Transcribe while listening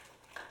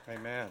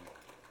Amen.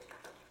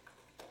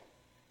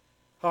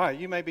 All right,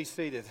 you may be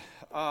seated.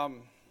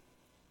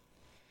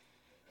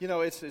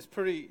 It's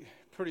pretty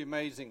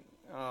amazing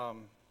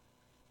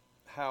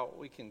how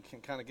we can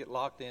kind of get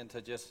locked into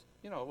just,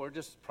 we're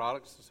just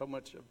products, so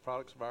much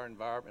products of our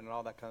environment and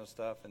all that kind of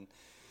stuff, and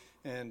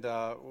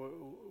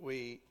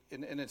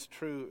it's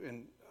true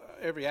in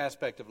every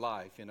aspect of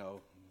life,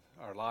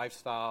 our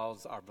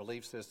lifestyles, our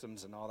belief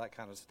systems, and all that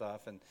kind of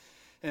stuff, and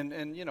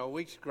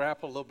we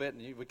grapple a little bit,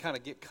 and we kind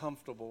of get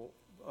comfortable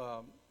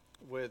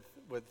with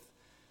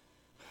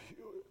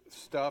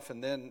stuff,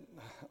 and then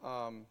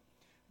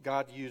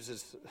God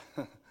uses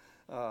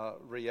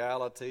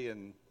reality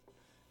and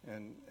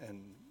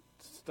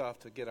stuff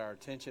to get our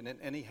attention,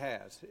 and He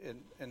has,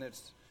 and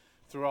it's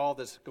through all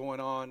this going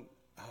on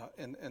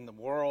in the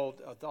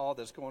world, all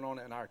this going on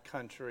in our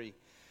country,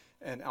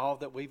 and all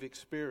that we've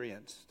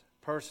experienced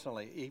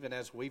personally, even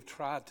as we've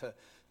tried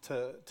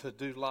to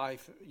do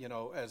life,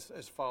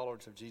 as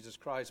followers of Jesus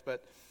Christ,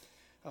 but.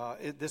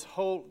 This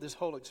whole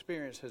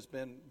experience has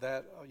been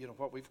that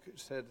what we've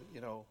said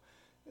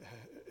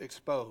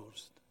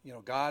exposed.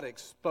 God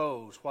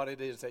exposed what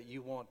it is that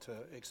you want to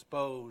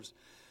expose,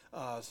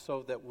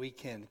 so that we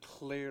can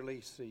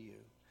clearly see you.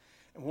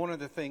 And one of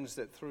the things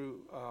that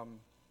through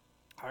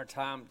our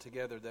time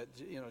together that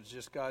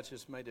just God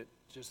just made it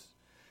just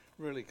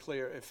really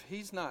clear. If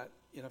He's not,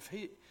 if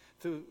He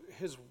through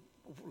His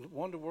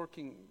wonder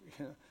working.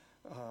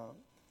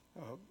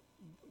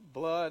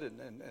 Blood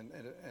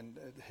and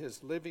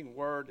His living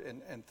Word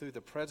and through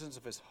the presence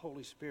of His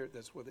Holy Spirit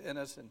that's within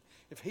us, and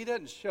if He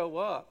doesn't show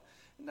up,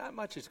 not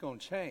much is going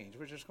to change.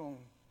 We're just going,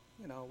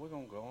 we're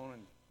going to go on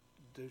and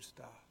do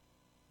stuff.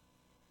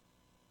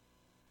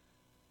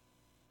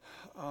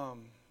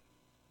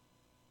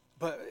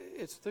 But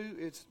it's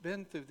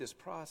been through this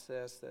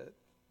process that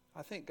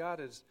I think God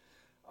has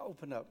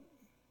opened up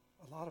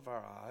a lot of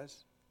our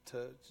eyes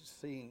to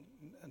seeing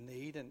a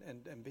need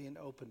and being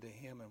open to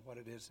Him and what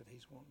it is that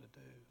He's wanting to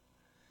do.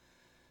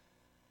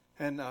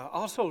 And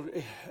also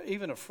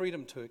even a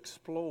freedom to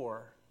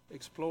explore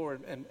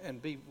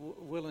and be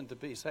willing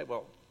to say,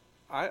 well,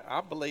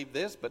 I believe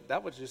this, but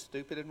that was just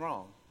stupid and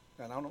wrong.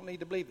 And I don't need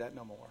to believe that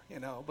no more,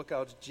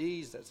 because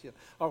Jesus,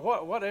 or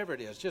whatever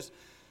it is, just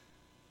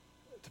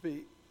to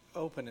be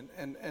open.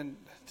 And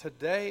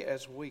today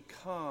as we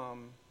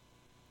come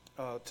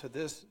to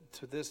this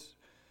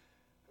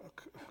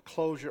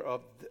closure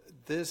of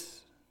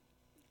this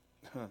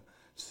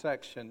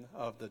section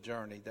of the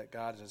journey that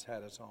God has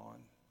had us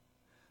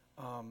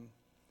on.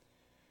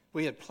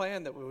 We had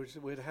planned that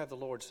we'd have the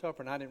Lord's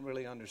Supper, and I didn't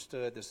really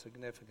understand the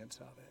significance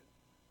of it.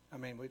 I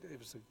mean, it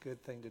was a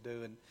good thing to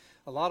do, and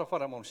a lot of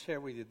what I'm going to share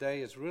with you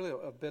today is really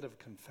a bit of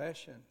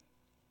confession.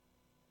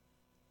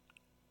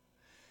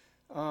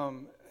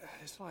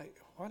 It's like,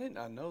 why didn't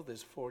I know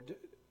this for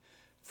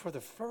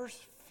the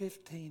first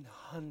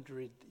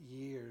 1,500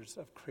 years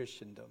of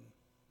Christendom,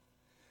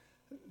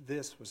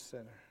 this was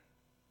center.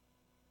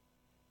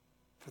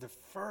 For the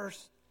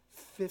first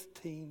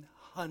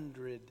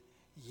 1,500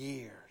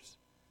 years,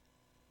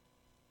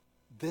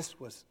 this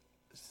was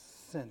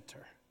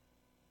center.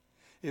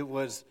 It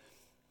was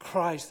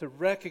Christ, the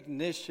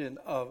recognition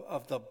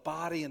of the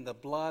body and the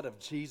blood of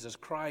Jesus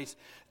Christ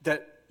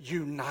that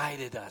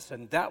united us,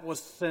 and that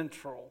was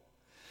central.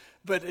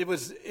 But it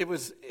was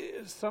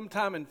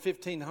sometime in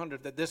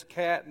 1500 that this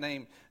cat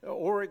named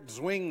Ulrich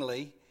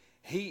Zwingli,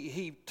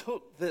 he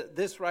took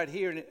this right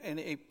here and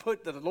he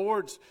put the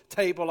Lord's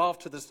table off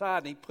to the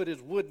side, and he put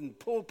his wooden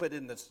pulpit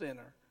in the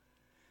center.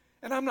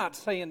 And I'm not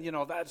saying,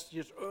 that's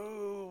just,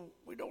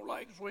 we don't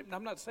like sweeping.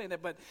 I'm not saying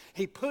that, but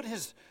he put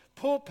his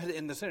pulpit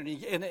in the center.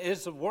 And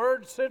is the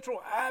word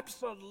central?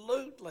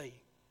 Absolutely.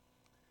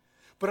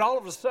 But all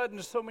of a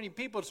sudden, so many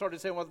people started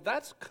saying, well,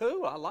 that's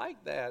cool. I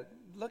like that.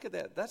 Look at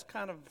that. That's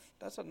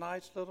a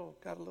nice little,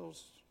 got a little,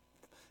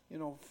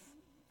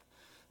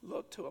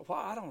 look to it. Well,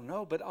 I don't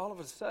know. But all of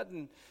a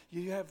sudden,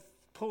 you have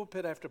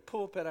pulpit after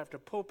pulpit after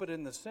pulpit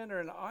in the center.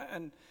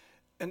 And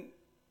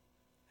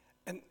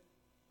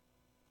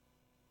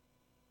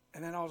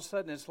then all of a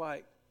sudden, it's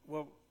like,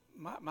 well,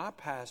 my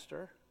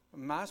pastor,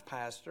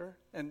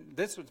 and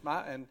this is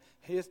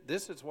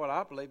this is what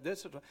I believe.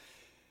 This is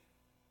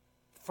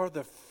for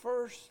the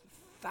first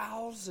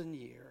 1,000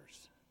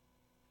 years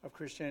of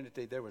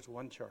Christianity, there was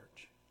one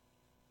church.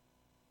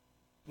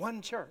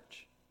 One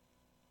church.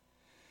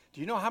 Do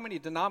you know how many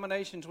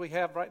denominations we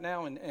have right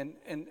now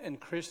in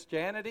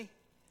Christianity?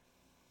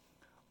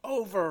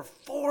 Over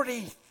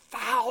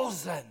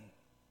 40,000.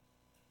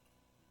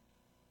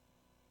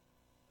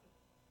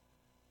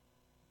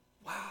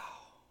 Wow.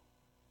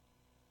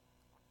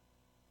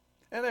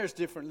 And there's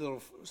different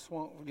little,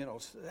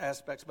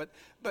 aspects,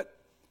 but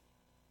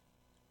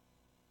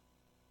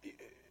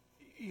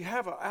you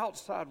have an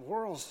outside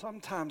world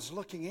sometimes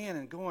looking in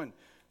and going,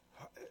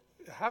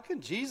 how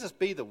can Jesus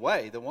be the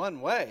way, the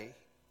one way,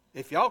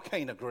 if y'all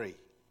can't agree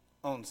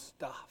on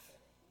stuff?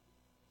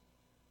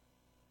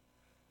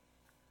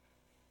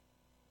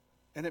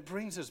 And it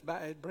brings us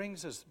back. It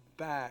brings us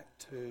back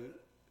to.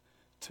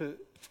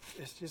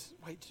 It's just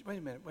wait a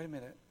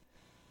minute.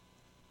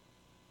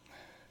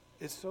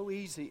 It's so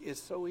easy.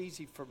 It's so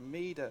easy for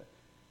me to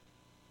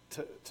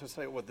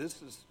say, well,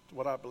 this is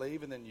what I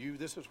believe, and then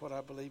this is what I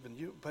believe, and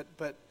you.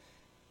 But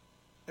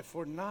if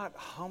we're not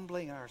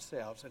humbling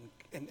ourselves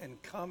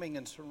and coming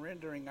and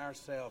surrendering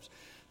ourselves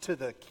to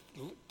the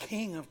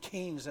King of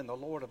Kings and the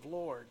Lord of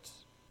Lords,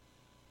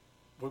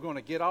 we're going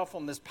to get off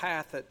on this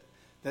path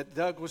that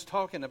Doug was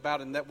talking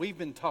about and that we've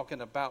been talking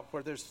about,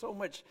 where there's so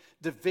much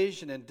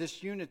division and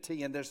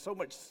disunity, and there's so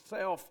much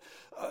self-love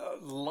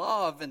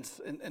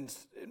and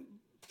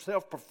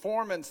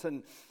self-performance,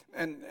 and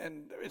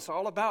it's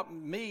all about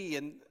me,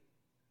 and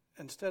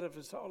instead of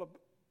it's all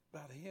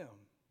about Him.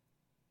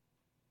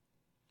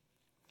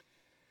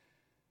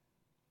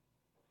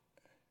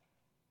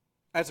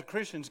 As the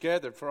Christians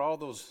gathered for all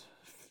those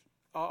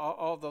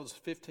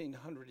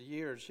 1,500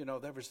 years,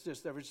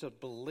 there was a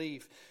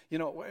belief.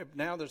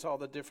 Now there's all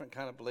the different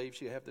kind of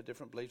beliefs. You have the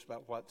different beliefs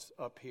about what's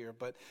up here,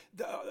 but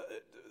the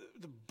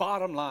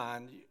bottom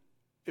line,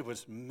 there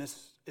was a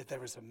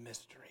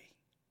mystery.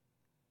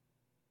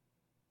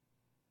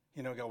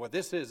 Go, well,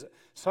 this is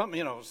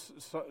something.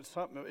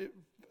 Something.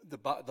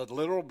 The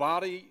literal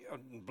body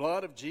and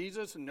blood of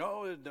Jesus, and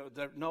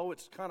no,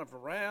 it's kind of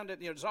around it.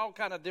 There's all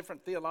kind of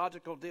different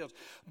theological deals.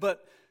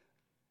 But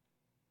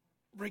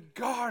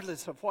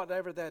regardless of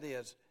whatever that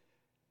is,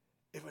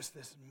 it was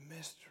this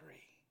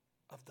mystery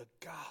of the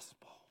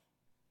gospel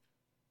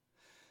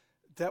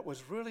that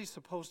was really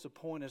supposed to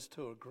point us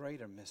to a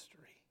greater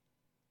mystery.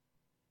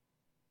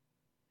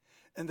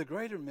 And the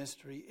greater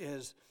mystery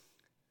is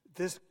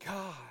this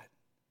God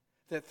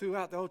that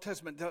throughout the Old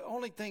Testament, the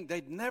only thing,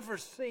 they'd never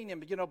seen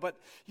Him, but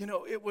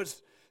it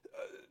was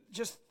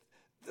just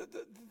the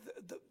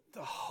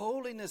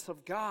holiness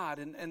of God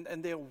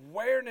and the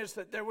awareness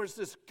that there was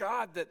this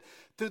God that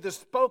through the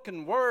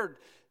spoken word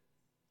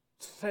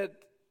said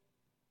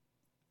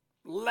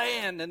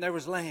land, and there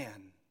was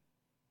land.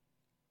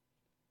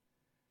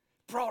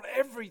 Brought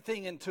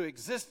everything into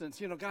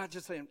existence. God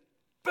just saying,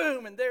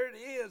 boom, and there it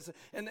is.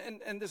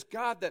 And this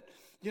God that,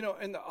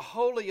 in the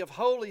Holy of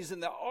Holies in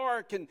the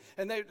ark, and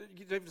they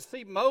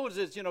see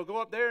Moses, go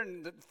up there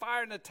and the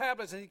fire and the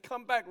tablets, and he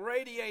come back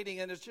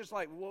radiating, and it's just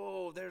like,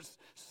 whoa, there's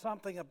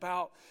something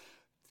about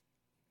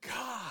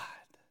God.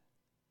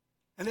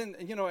 And then,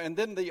 and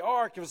then the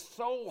ark, it was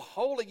so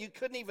holy you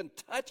couldn't even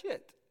touch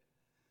it.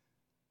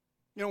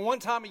 One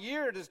time a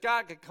year, this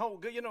guy could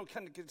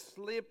could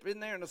slip in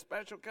there in a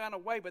special kind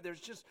of way, but there's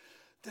just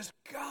this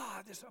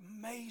God, this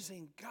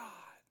amazing God.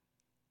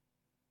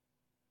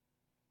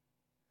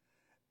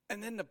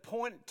 And then to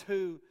point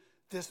to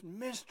this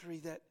mystery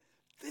that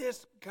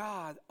this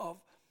God of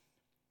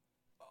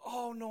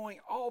all-knowing,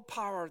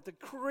 all-power, that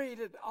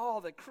created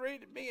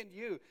me and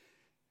you,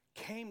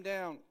 came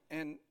down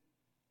and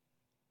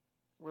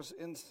was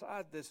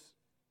inside this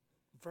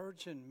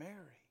Virgin Mary.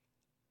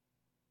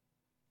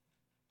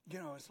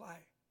 It's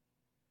like,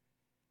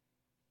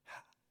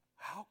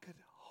 how could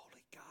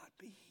holy God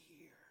be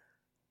here?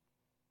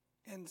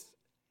 And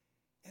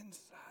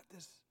inside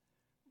this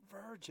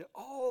virgin,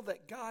 all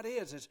that God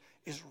is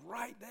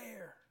right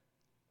there.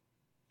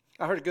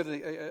 I heard a good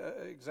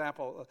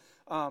example.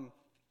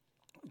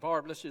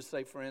 Barb, let's just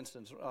say, for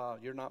instance,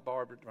 you're not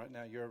Barb right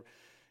now.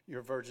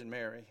 You're Virgin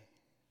Mary.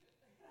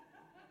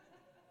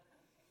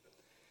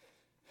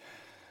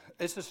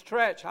 It's a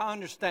stretch, I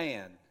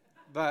understand,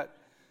 but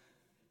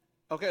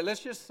okay.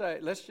 Let's just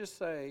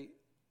say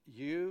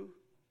you're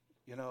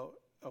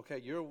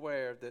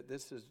aware that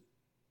this is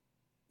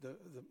the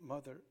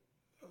mother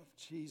of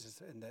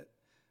Jesus, and that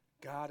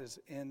God is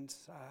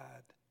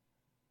inside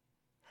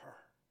her.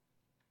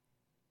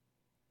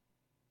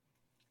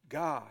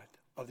 God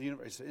of the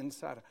universe is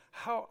inside her.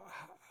 How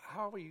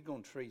are you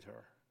going to treat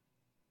her?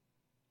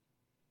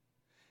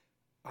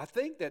 I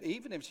think that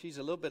even if she's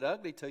a little bit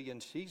ugly to you,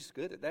 and she's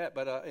good at that,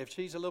 but if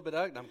she's a little bit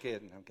ugly, I'm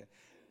kidding.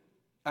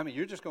 I mean,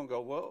 you're just going to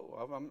go,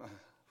 whoa,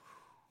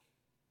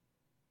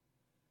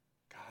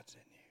 God's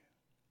in you.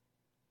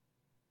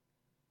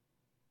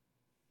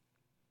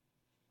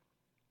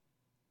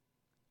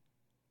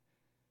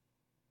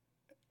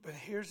 But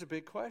here's a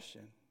big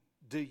question.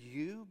 Do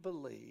you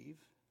believe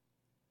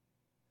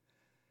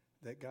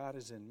that God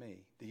is in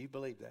me? Do you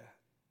believe that?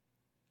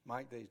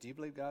 Mike Days, do you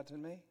believe God's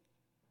in me?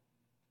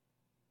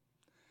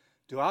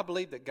 Do I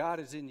believe that God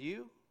is in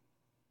you?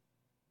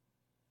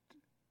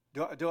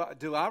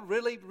 Do I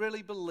really,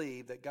 really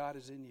believe that God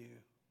is in you?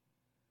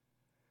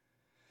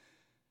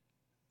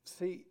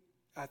 See,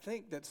 I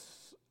think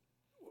that's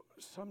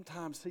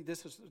sometimes,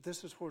 this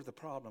is where the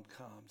problem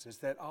comes, is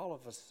that all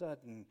of a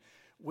sudden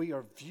we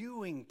are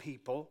viewing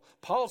people.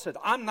 Paul said,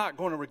 I'm not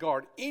going to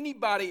regard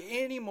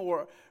anybody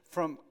anymore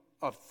from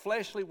a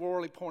fleshly,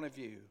 worldly point of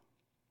view.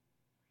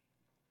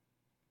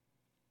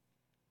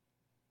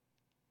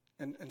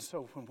 And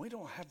so when we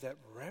don't have that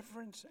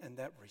reverence and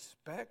that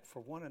respect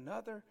for one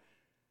another,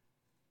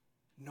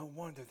 no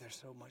wonder there's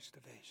so much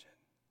division.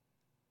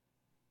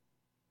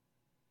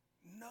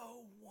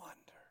 No wonder.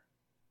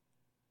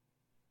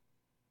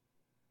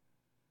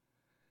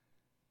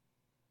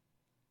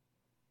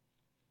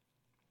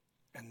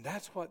 And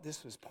that's what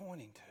this was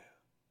pointing to.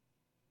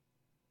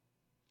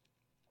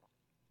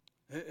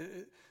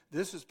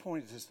 This is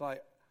pointed. It's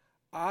like,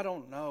 I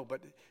don't know,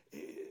 but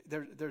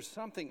there's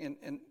something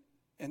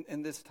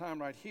in this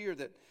time right here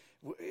that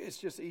it's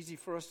just easy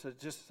for us to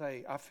just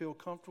say, I feel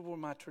comfortable in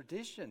my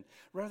tradition,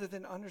 rather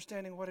than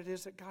understanding what it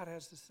is that God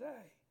has to say.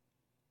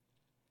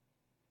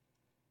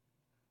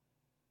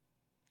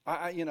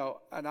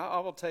 And I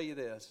will tell you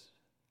this.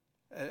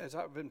 As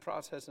I've been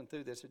processing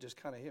through this, it just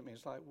kind of hit me.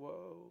 It's like,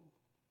 whoa.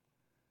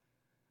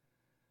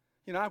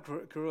 I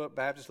grew up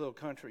Baptist, little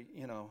country,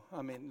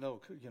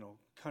 little,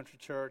 country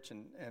church,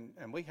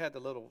 and we had the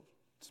little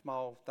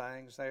small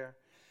things there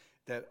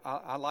that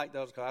I like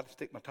those, because I'd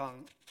stick my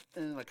tongue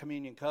in a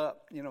communion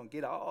cup, and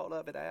get all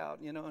of it out,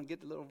 and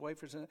get the little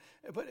wafers in it.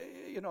 But,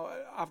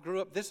 I've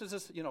grew up, this is,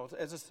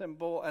 as a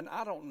symbol, and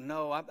I don't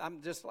know,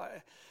 I'm just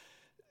like,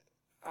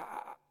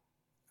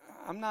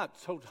 I'm not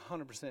so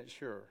 100%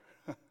 sure.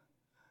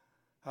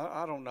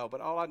 I don't know,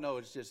 but all I know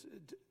is just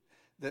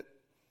that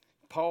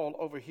Paul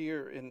over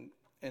here in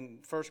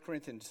 1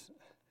 Corinthians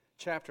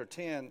chapter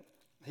 10,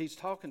 he's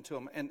talking to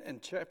them.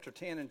 And chapter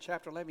 10 and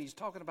chapter 11, he's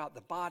talking about the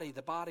body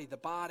of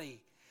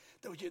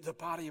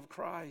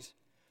Christ.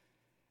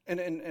 And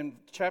in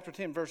chapter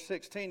 10, verse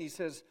 16, he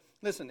says,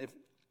 listen,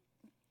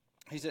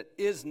 he said,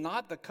 is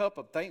not the cup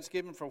of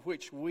thanksgiving for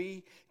which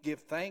we give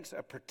thanks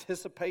a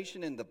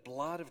participation in the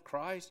blood of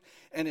Christ?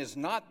 And is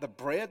not the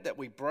bread that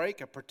we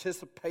break a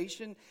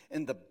participation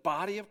in the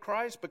body of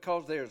Christ?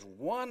 Because there's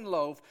one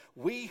loaf,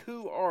 we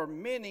who are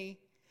many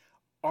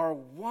are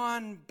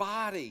one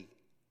body.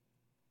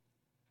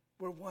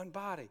 We're one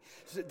body.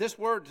 So this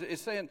word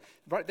is saying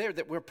right there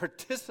that we're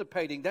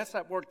participating. That's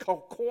that word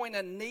called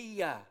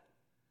koinonia.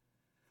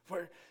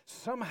 Where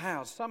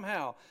somehow,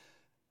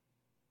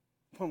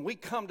 when we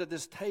come to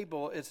this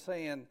table, it's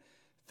saying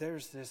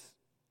there's this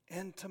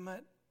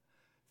intimate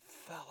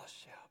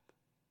fellowship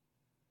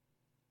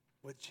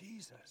with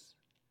Jesus.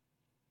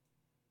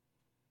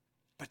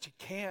 But you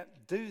can't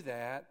do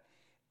that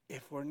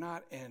if we're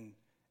not in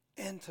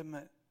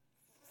intimate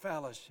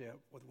fellowship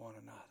with one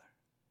another.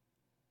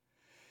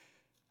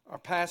 Our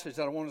passage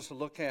that I want us to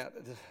look at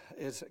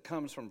it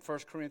comes from 1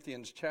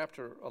 Corinthians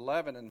chapter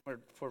 11, and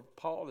where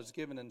Paul is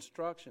given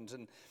instructions.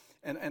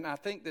 And I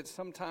think that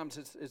sometimes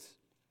it's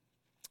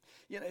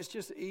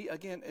just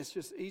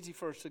easy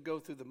for us to go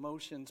through the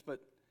motions, but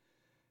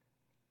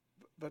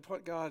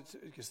what God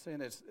is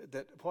saying is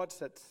that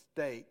what's at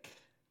stake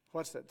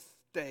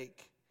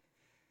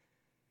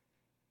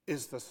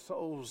is the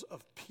souls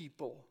of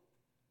people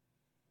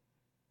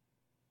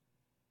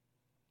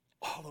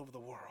all over the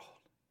world.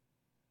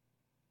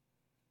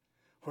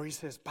 Where he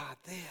says, by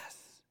this,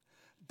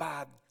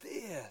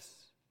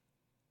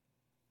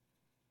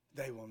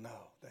 they will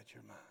know that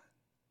you're mine.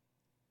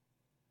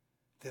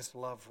 This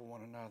love for one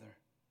another.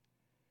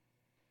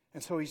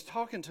 And so he's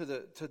talking to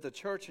the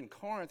church in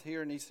Corinth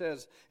here, and he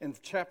says in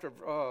chapter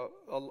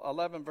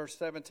 11, verse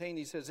 17,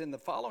 he says, in the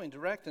following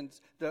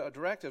directives,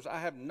 I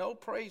have no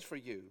praise for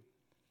you,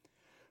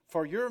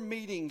 for your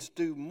meetings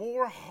do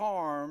more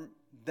harm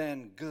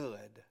than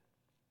good.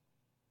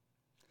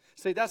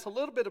 See, that's a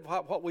little bit of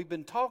what we've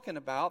been talking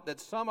about, that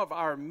some of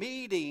our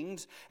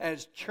meetings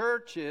as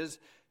churches,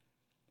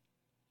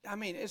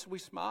 we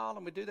smile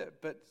and we do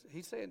that, but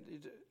he's saying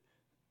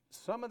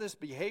some of this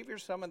behavior,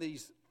 some of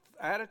these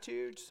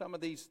attitudes, some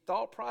of these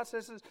thought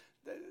processes,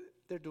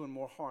 they're doing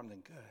more harm than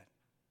good.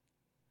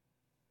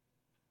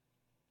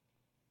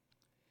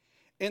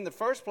 In the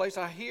first place,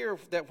 I hear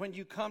that when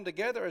you come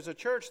together as a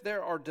church,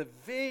 there are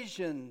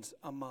divisions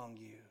among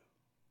you.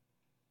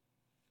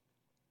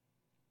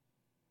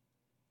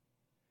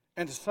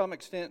 And to some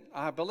extent,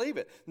 I believe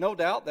it. No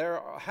doubt there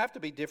have to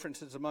be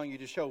differences among you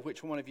to show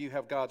which one of you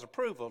have God's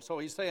approval. So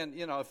he's saying,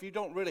 if you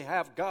don't really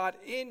have God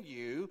in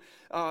you,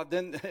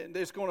 then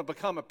it's going to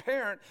become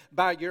apparent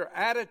by your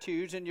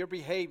attitudes and your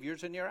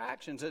behaviors and your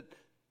actions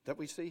that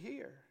we see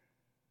here.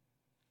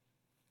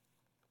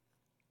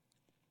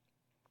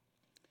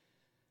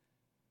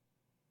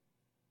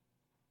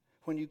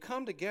 When you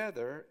come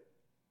together,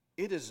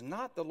 it is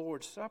not the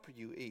Lord's Supper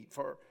you eat,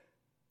 for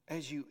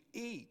as you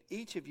eat,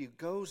 each of you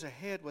goes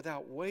ahead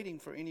without waiting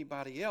for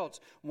anybody else.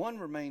 One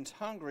remains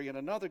hungry and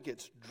another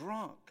gets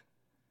drunk.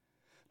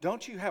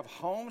 Don't you have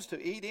homes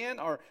to eat in?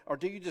 Or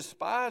do you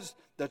despise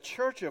the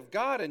church of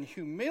God and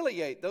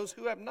humiliate those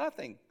who have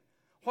nothing?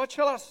 What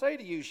shall I say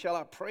to you? Shall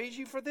I praise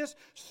you for this?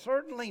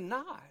 Certainly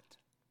not.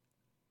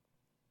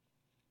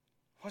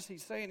 What's he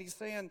saying? He's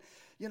saying,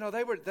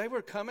 they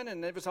were coming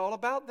and it was all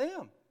about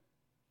them.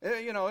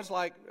 It's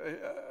like...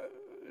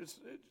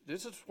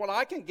 this is what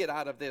I can get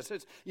out of this.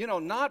 It's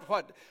not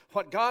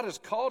what God has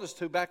called us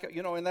to back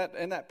in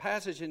that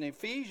passage in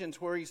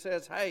Ephesians where he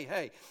says,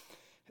 hey,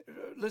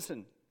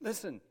 listen,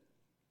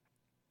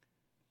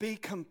 be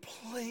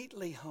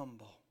completely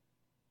humble,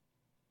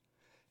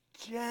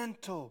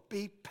 gentle,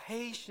 be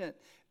patient,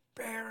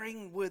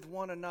 bearing with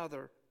one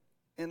another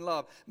in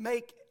love.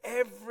 Make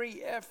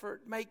every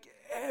effort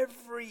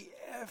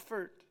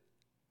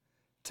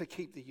to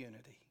keep the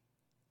unity.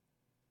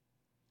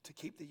 To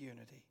keep the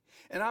unity.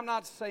 And I'm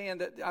not saying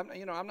that,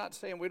 I'm not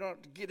saying we don't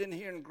have to get in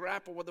here and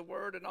grapple with the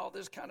word and all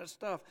this kind of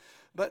stuff.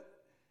 But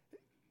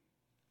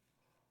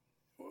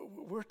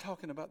We're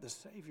talking about the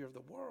Savior of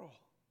the world.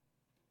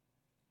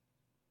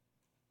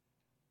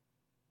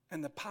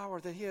 And the power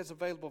that he has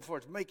available for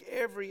us. Make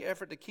every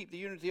effort to keep the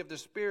unity of the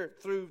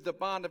Spirit through the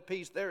bond of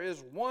peace. There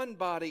is one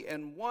body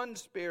and one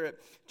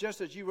Spirit, just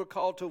as you were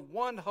called to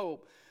one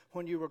hope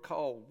when you were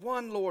called.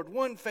 One Lord,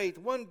 one faith,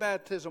 one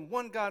baptism,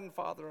 one God and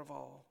Father of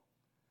all.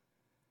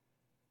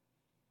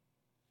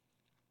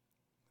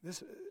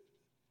 This,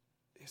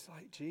 it's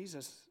like,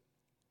 Jesus,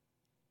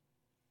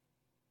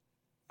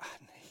 I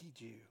need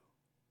you.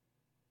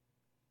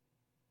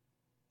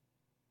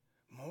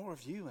 More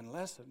of you and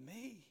less of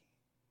me.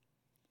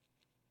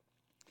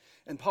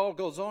 And Paul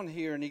goes on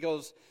here and he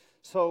goes,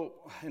 so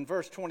in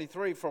verse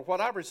 23, for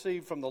what I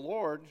received from the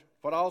Lord,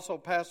 what I also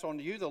passed on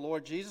to you, the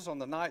Lord Jesus on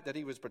the night that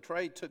he was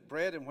betrayed took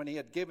bread, and when he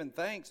had given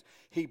thanks,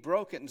 he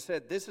broke it and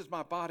said, this is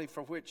my body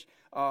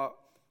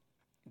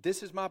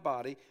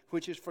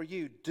which is for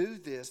you. Do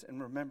this in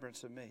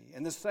remembrance of me.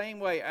 In the same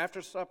way,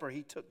 after supper,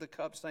 he took the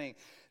cup saying,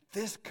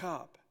 this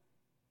cup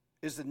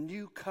is the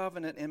new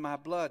covenant in my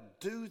blood.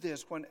 Do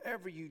this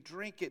whenever you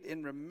drink it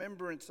in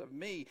remembrance of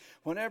me.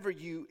 Whenever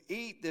you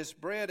eat this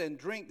bread and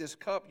drink this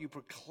cup, you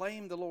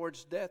proclaim the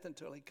Lord's death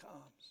until he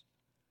comes.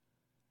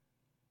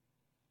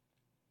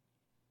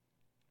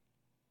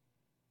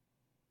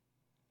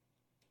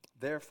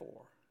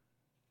 Therefore,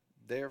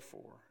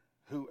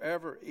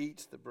 whoever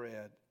eats the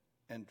bread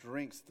and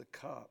drinks the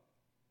cup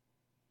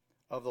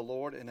of the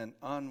Lord in an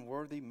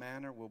unworthy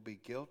manner will be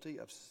guilty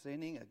of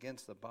sinning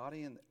against the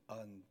body and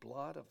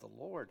blood of the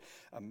Lord.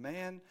 A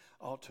man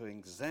ought to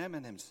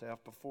examine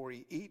himself before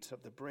he eats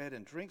of the bread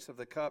and drinks of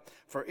the cup.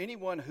 For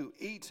anyone who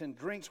eats and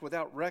drinks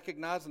without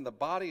recognizing the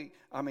body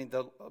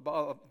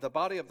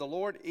of the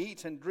Lord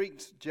eats and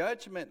drinks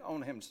judgment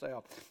on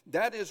himself.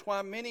 That is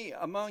why many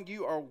among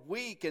you are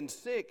weak and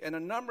sick, and a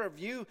number of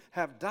you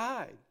have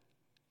died.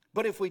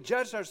 But if we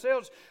judged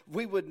ourselves,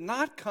 we would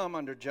not come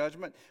under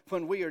judgment.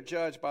 When we are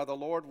judged by the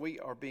Lord, we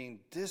are being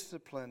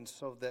disciplined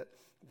so that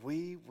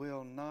we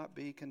will not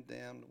be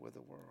condemned with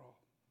the world.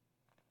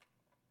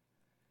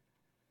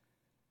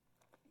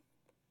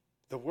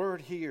 The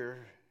word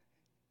here,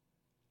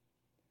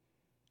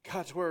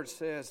 God's word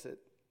says that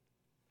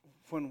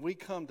when we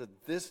come to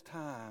this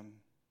time,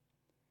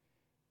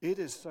 it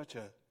is such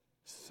a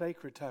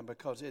sacred time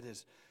because it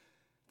is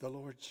the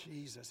Lord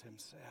Jesus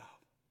himself.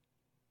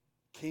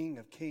 King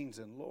of kings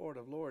and Lord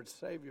of lords,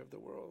 Savior of the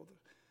world.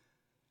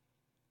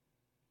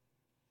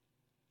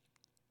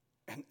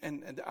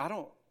 And I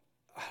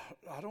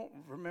don't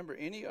remember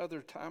any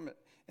other time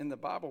in the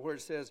Bible where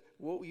it says,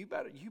 well, you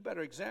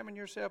better examine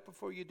yourself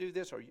before you do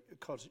this, or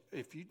because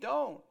if you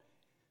don't,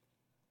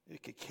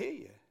 it could kill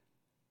you.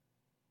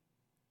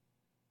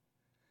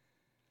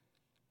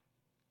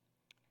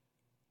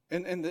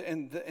 And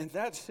in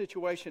that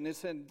situation,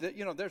 it's in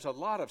there's a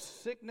lot of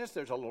sickness.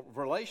 There's a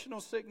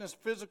relational sickness,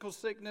 physical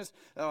sickness,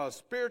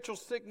 spiritual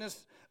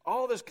sickness,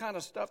 all this kind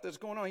of stuff that's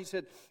going on. He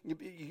said,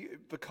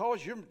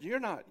 because you're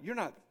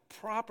not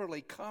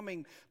properly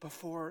coming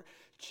before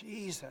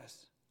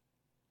Jesus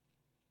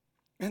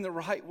in the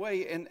right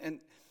way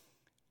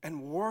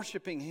and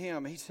worshiping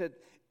him. He said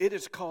it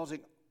is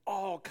causing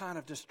all kind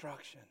of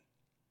destruction,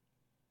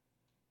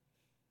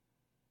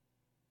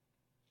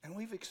 and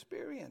we've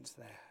experienced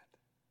that.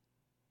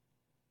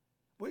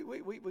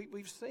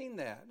 We've seen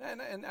that.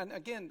 And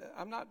again,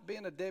 I'm not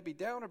being a Debbie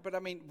Downer, but I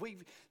mean,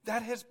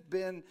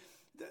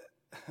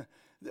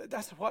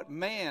 that's what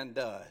man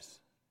does.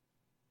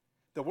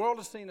 The world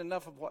has seen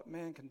enough of what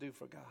man can do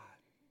for God.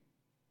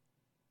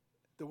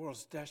 The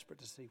world's desperate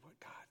to see what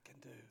God can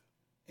do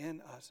in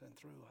us and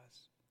through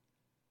us.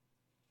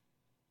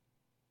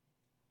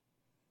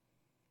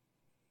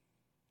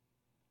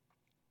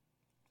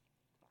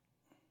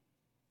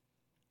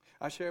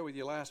 I shared with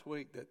you last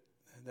week that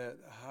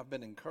I've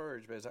been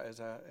encouraged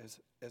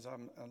as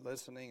I'm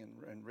listening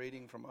and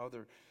reading from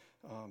other,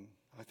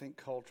 I think,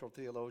 cultural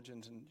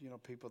theologians and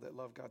people that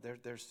love God.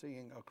 They're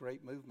seeing a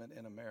great movement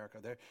in America.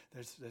 They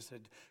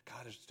said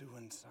God is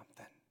doing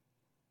something,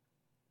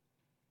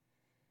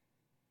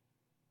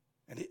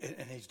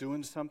 and He's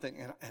doing something,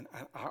 and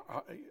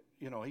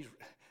He's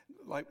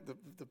like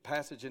the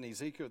passage in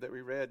Ezekiel that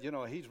we read.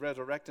 He's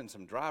resurrecting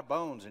some dry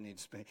bones, and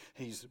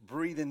he's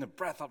breathing the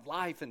breath of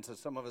life into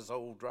some of his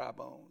old dry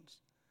bones.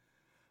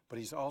 But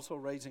he's also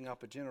raising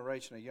up a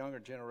younger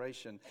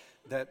generation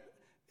that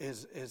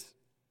is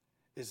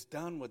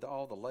done with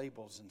all the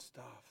labels and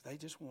stuff. They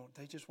just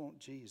want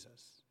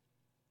Jesus.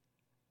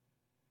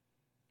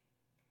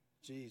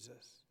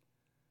 Jesus.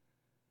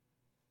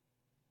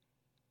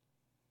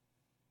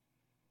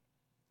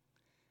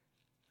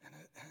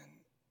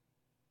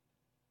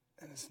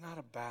 And it's not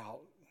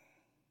about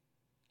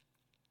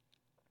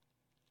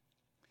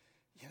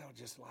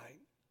just like,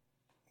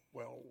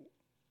 well,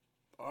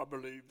 I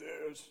believe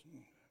this.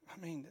 I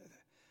mean,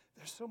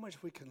 there's so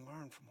much we can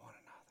learn from one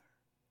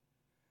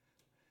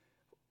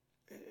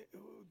another.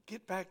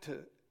 Get back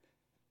to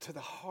the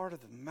heart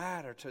of the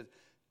matter,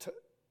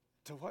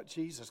 to what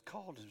Jesus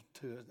called him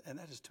to, and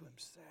that is to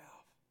himself.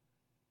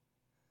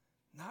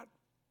 Not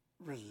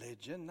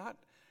religion, not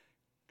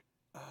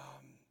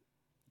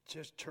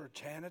just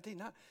churchanity.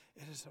 Not,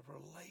 it is a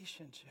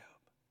relationship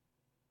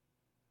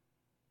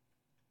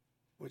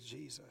with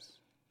Jesus.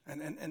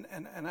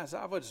 And as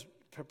I was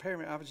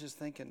preparing, I was just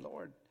thinking,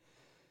 Lord,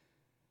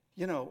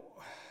 you know,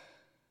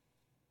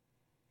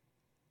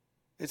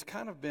 it's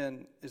kind of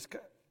been, it's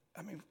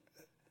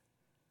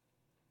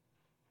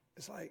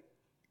like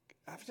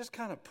I've just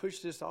kind of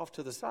pushed this off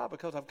to the side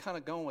because I've kind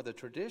of gone with a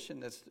tradition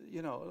that's,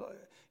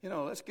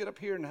 let's get up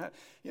here and have,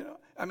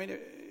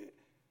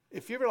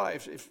 if you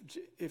realize,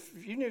 if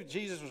you knew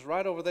Jesus was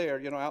right over there,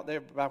 out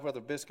there by where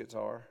the biscuits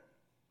are,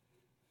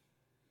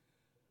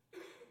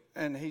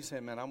 and he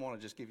said, man, I want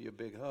to just give you a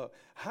big hug.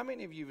 How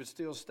many of you would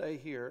still stay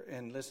here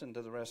and listen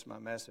to the rest of my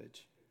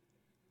message?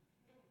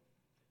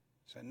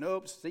 Say,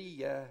 nope, see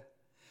ya.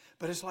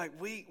 But it's like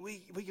we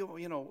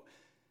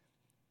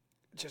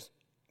just,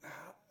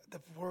 the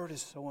word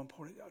is so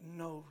important.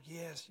 No,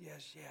 yes,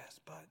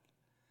 but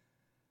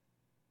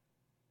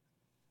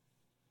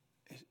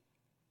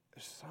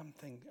there's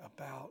something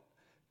about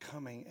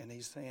coming, and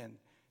he's saying,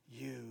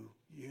 unity.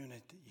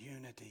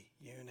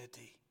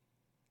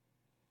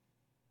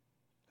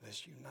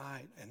 Let's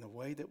unite. And the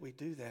way that we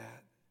do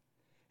that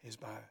is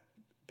by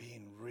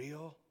being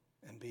real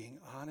and being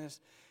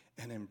honest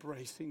and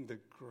embracing the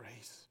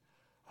grace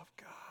of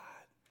God.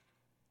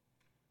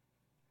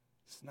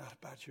 It's not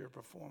about your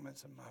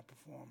performance and my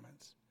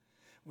performance.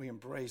 We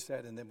embrace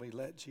that, and then we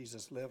let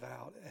Jesus live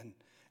out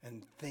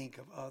and think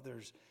of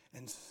others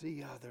and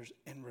see others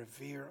and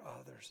revere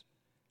others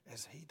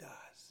as he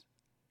does.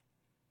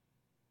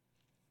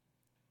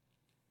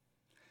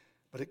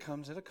 But it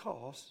comes at a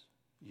cost.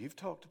 You've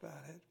talked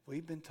about it.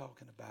 We've been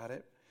talking about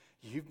it.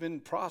 You've been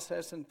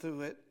processing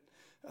through it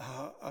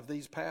of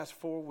these past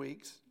 4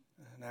 weeks,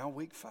 now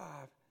week 5.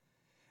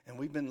 And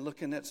we've been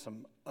looking at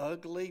some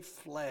ugly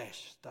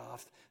flesh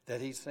stuff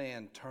that he's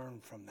saying, turn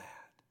from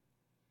that.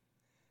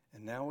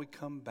 And now we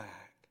come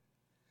back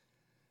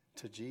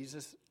to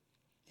Jesus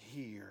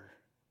here.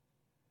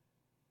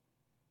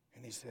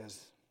 And he says,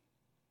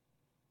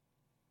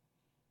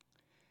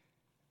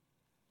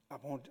 I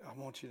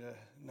want you to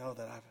know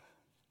that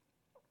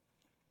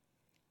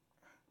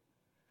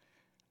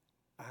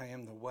I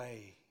am the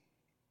way,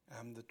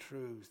 I'm the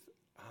truth,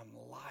 I'm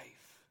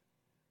life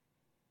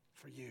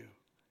for you.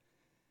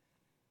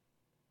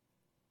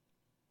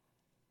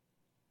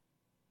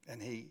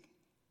 And he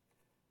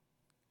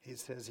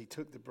says he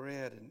took the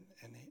bread and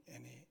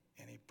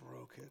he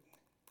broke it.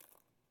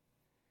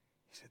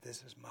 He said,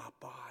 this is my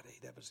body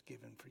that was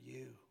given for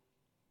you.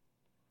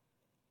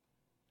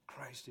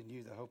 Christ in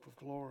you, the hope of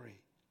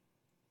glory.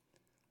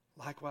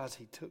 Likewise,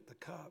 he took the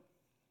cup.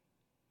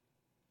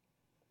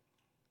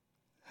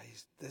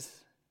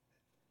 This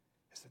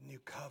is the new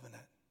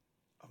covenant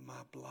of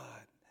my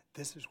blood.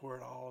 This is where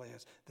it all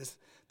is.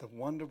 The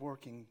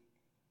wonder-working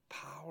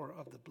power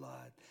of the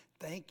blood.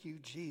 Thank you,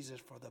 Jesus,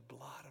 for the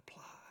blood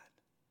applied.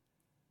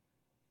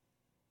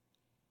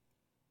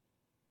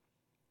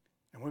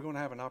 And we're going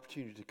to have an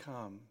opportunity to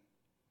come.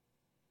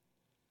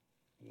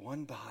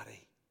 One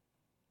body,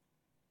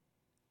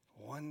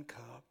 one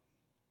cup,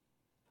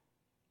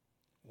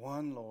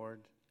 one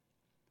Lord,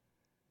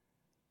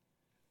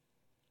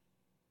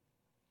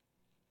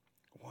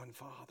 one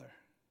Father.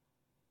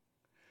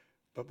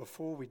 But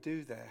before we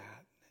do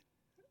that,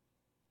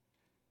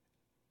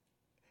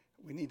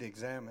 we need to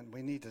examine.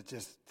 We need to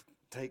just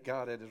take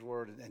God at his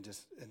word and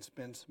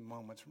spend some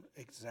moments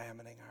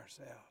examining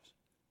ourselves.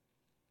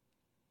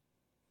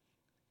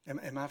 Am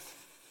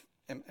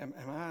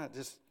I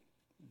just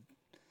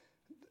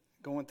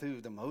going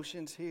through the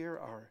motions here,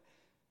 or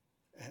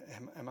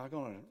am I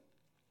going to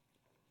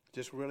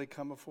just really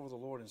come before the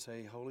Lord and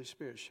say, Holy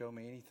Spirit, show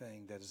me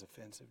anything that is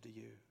offensive to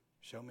you.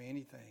 Show me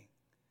anything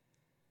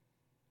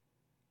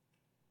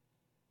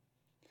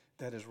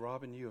that is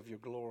robbing you of your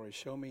glory.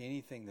 Show me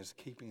anything that's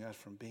keeping us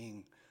from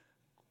being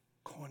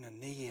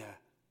koinonia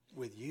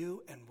with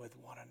you and with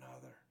one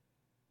another.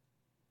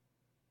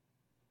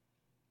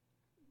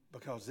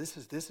 Because this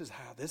is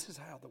how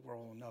the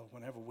world will know.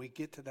 Whenever we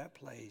get to that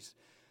place,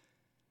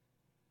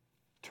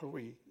 till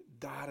we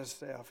die to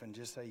self and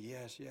just say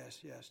yes,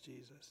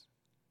 Jesus.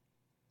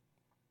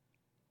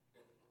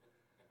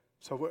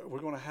 So we're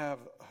going to have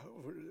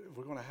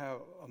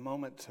a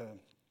moment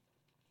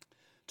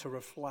to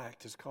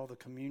reflect. It's called the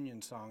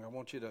communion song. I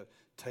want you to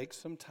take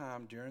some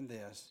time during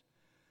this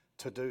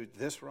to do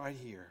this right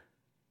here,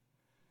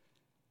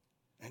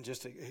 and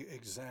just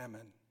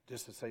examine.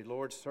 Just to say,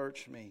 Lord,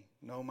 search me,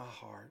 know my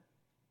heart.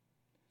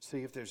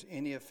 See if there's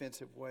any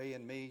offensive way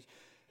in me.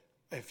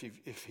 If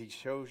he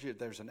shows you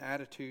there's an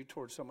attitude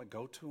towards someone,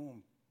 go to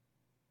him.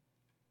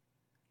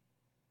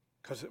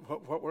 Because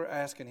what we're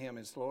asking him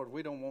is, Lord,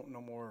 we don't want no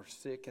more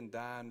sick and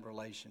dying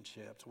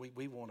relationships.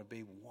 We want to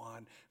be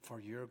one for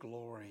your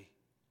glory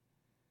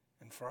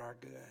and for our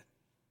good.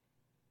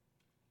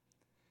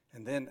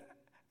 And then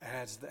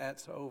as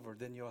that's over,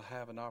 then you'll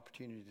have an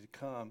opportunity to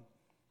come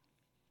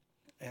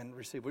and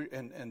receive.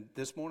 And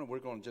this morning we're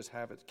going to just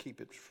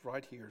keep it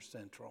right here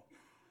central.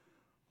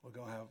 We're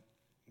going to have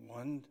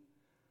one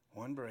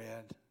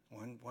bread,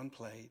 one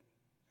plate,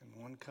 and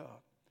one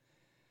cup.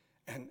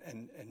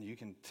 And you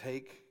can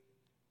take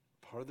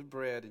part of the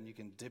bread and you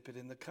can dip it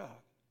in the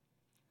cup.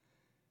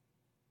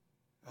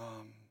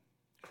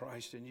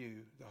 Christ in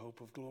you, the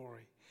hope of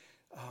glory.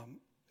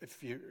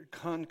 If you're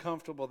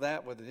uncomfortable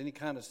that with any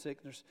kind of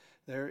sickness,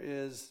 there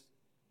is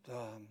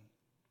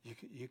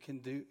you can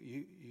do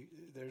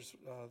there's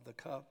the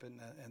cup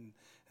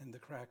and the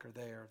cracker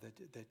there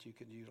that you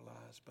can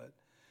utilize. But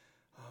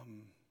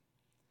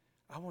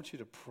I want you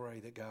to pray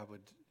that God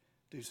would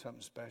do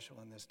something special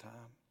in this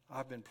time.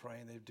 I've been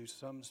praying they'd do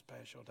something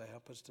special to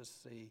help us to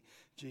see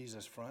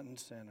Jesus front and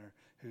center,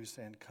 who's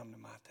saying, "Come to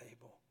my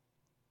table."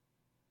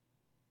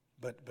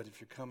 But if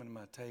you're coming to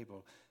my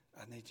table,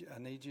 I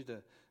need you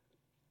to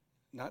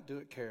not do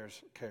it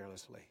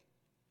carelessly.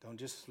 Don't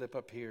just slip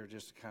up here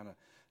just to kind of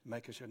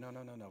make us sure.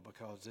 No,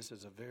 because this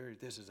is a very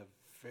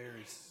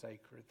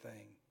sacred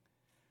thing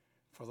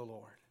for the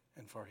Lord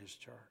and for His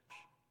church.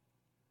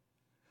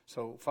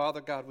 So,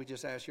 Father God, we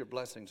just ask your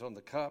blessings on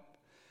the cup.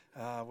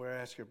 We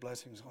ask your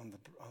blessings on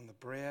the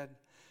bread.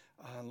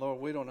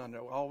 Lord, we don't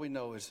know. All we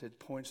know is it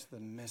points to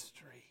the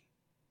mystery.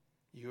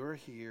 You're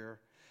here,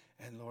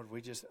 and Lord,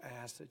 we just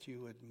ask that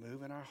you would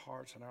move in our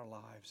hearts and our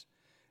lives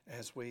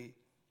as we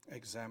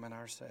examine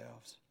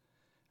ourselves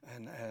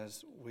and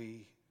as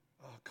we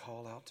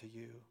call out to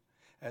you,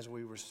 as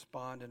we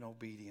respond in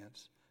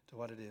obedience to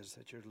what it is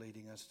that you're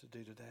leading us to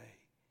do today.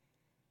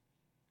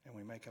 And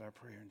we make it our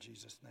prayer in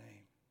Jesus'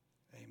 name.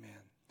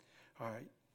 Amen. All right.